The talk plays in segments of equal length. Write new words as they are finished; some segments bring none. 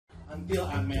until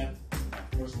I met my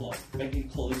first love back in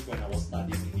college when I was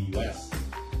studying in the US.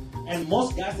 And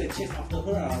most guys that chase after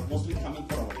her are mostly coming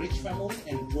from a rich family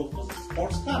and drove a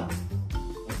sports car.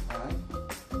 But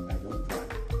I don't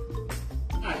drive.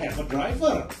 I have a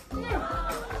driver.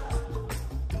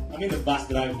 I mean the bus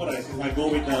driver, since I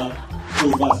go with the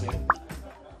school bus. Yeah.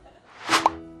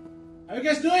 How you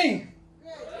guys doing?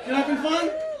 You having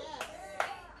fun?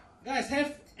 Guys,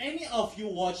 have any of you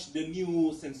watched the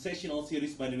new sensational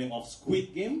series by the name of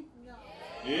Squid Game? No.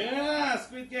 Yeah,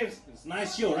 Squid Game. It's a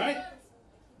nice show, right?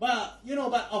 But,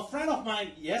 but a friend of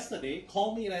mine yesterday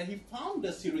called me that he found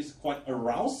the series quite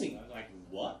arousing. I was like,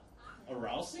 what?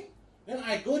 Arousing? Then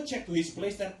I go check to his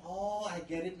place and, oh, I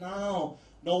get it now.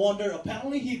 No wonder,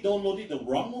 apparently he downloaded the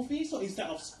wrong movie, so instead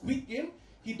of Squid Game,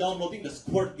 he downloaded the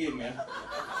Squirt Game, man.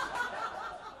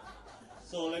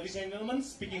 So, ladies and gentlemen,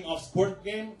 speaking of Squirt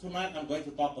Game, tonight I'm going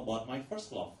to talk about my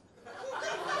first love.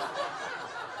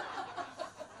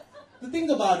 To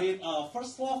think about it,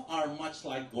 first love are much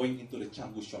like going into the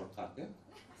Canggu shortcut. Yeah?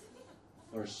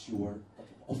 First you were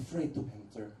afraid to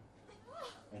enter.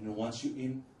 And then once you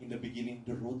in the beginning,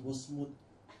 the road was smooth.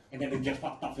 And then they get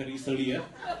fucked up very easily. Yeah?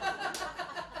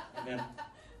 And then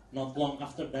not long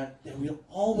after that, there will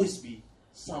always be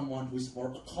someone who is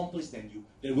more accomplished than you.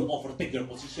 They will overtake your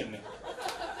position. Yeah?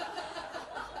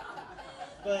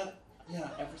 But yeah,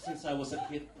 ever since I was a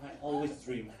kid, I always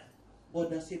dream,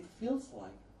 what does it feel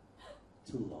like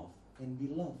to love and be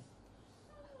loved?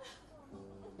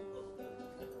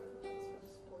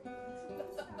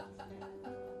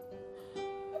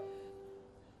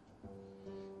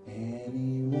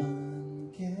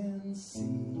 Anyone can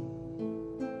see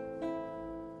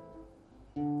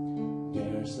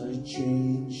there's a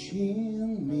change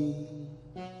in me.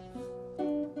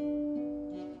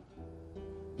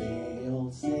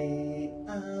 They'll say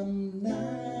I'm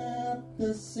not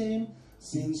the same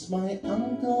since my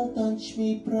uncle touched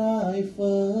me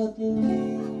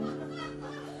privately.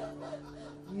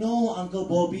 No, Uncle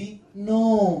Bobby,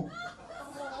 no.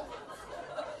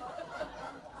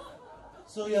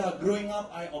 So yeah, growing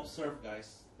up, I observed,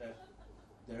 guys, that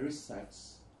there is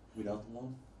sex without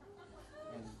love,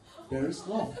 and there is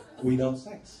love without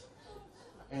sex,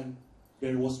 and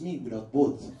there was me without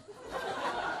both.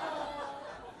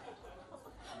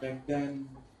 Back then,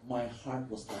 my heart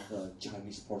was like a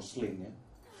Chinese porcelain. Yeah?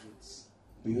 It's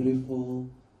beautiful,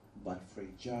 but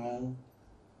fragile.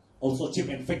 Also cheap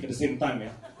and fake at the same time.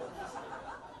 Yeah?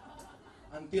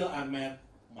 Until I met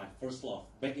my first love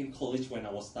back in college when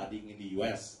I was studying in the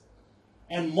US.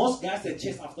 And most guys that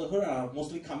chase after her are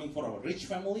mostly coming from a rich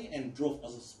family and drove a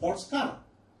sports car.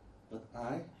 But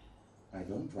I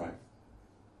don't drive.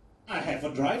 I have a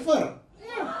driver.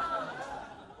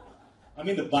 I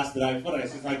mean the bus driver,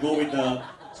 since I go with the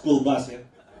school bus. Yeah?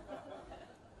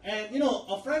 And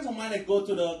friends of mine that go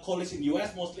to the college in the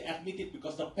US mostly admit it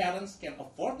because the parents can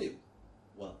afford it.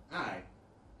 Well, I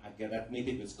get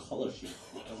admitted with scholarship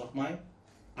because of my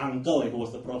uncle who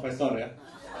was the professor. Yeah?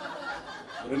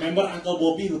 Remember Uncle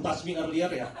Bobby who touched me earlier?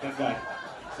 Yeah, that guy.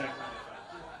 Exactly.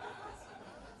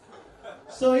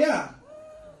 So yeah,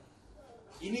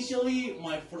 initially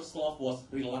my first love was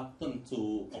reluctant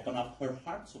to open up her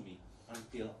heart to me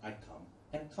until I come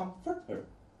and comfort her.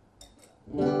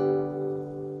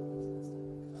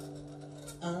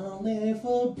 I'll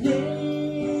never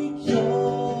break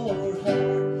your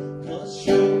heart, 'cause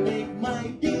you make my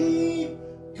beat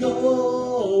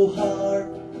go hard.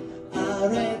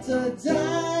 I'd rather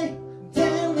die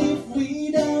than live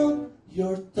without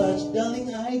your touch.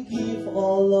 Darling, I give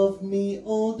all of me,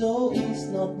 although it's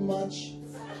not much.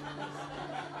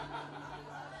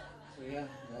 So yeah,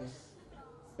 guys,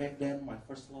 back then my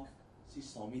first love, she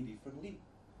saw me differently.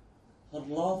 Her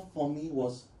love for me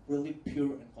was really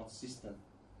pure and consistent.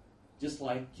 Just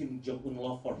like Kim Jong Un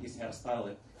love for his hairstyle.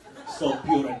 Eh? So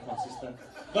pure and consistent.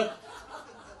 But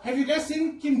have you guys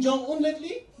seen Kim Jong Un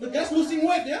lately? The guy's losing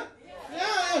weight, yeah?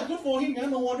 Yeah, good for him. Yeah?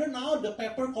 No wonder now the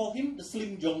paper call him the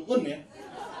Slim Jong Un. Yeah?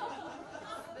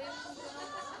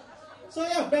 So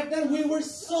yeah, back then we were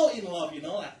so in love,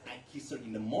 Like I kiss her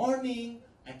in the morning,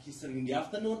 I kiss her in the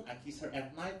afternoon, I kiss her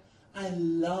at night. I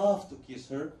love to kiss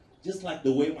her, just like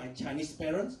the way my Chinese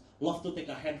parents love to take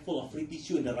a handful of free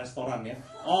tissue in the restaurant, yeah?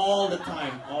 All the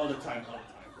time.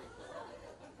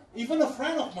 Even a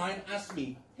friend of mine asked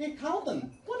me, hey, Kauten,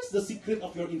 what is the secret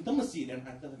of your intimacy? Then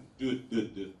I tell him, dude,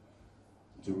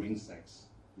 during sex,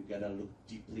 you gotta look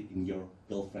deeply in your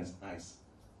girlfriend's eyes.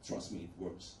 Trust me, it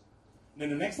works. And then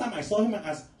the next time I saw him, I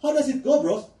asked, how does it go,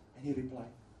 bros? And he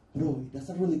replied, bro, it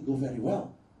doesn't really go very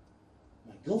well.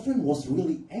 My girlfriend was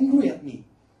really angry at me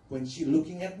when she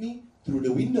looking at me through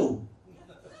the window.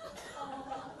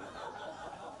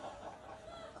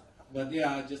 But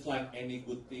yeah, just like any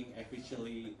good thing,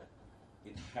 eventually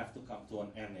it have to come to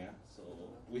an end, yeah. So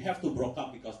we have to broke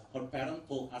up because her parent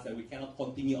told us that we cannot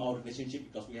continue our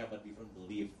relationship because we have a different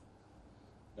belief.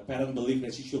 The parent believe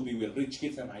that she should be with rich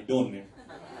kids and I don't, yeah.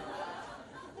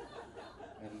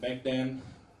 And back then,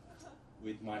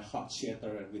 with my heart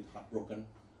shattered and with heartbroken,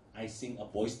 I sing a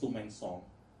Boys to Men song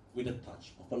with a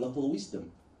touch of a local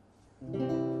wisdom.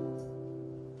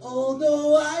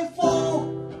 Although I fall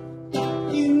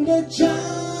in the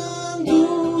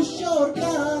jungle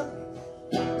shortcut,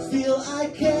 still I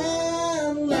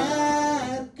can't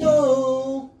let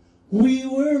go. We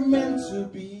were meant to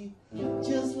be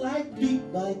just like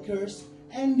big bikers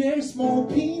and their small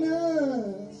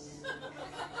peanuts.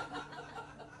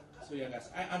 So yeah, guys,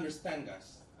 I understand,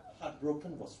 guys.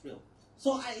 Heartbroken was real.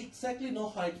 So I exactly know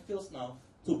how it feels now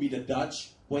to be the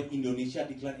Dutch when Indonesia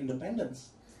declared independence.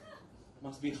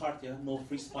 Must be hard, yeah? No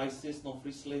free spices, no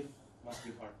free slave. Must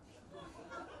be hard.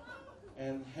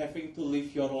 And having to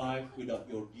live your life without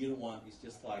your dear one is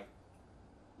just like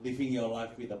living your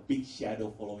life with a big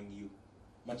shadow following you.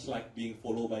 Much like being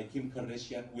followed by Kim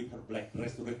Kardashian with her black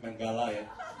dress to read Mangala, yeah?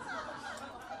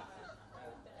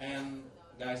 And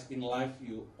guys, in life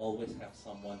you always have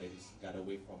someone that is got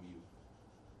away from you.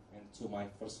 And to my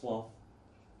first love,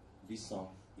 this song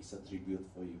is a tribute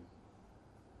for you.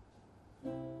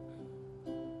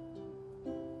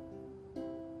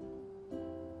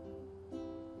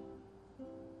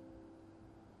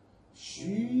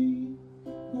 She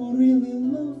who really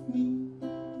loved me,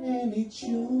 and it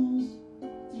shows,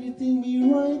 treating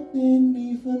me right and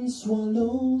even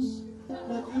swallows,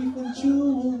 but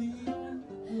eventually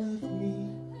left me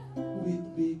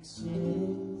with big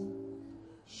sorrow.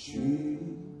 She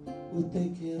would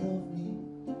take care of me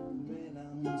when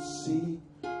I'm sick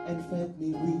and fed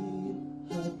me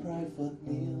with her private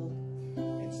meal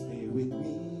and stay with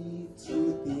me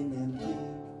through thin and thick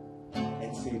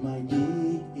and say my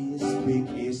big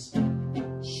is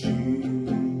she.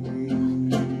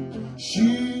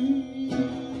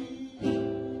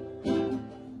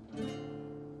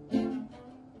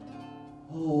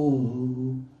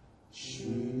 Oh,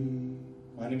 she.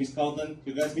 My name is Kauten.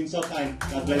 You guys been so kind.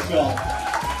 God bless you all.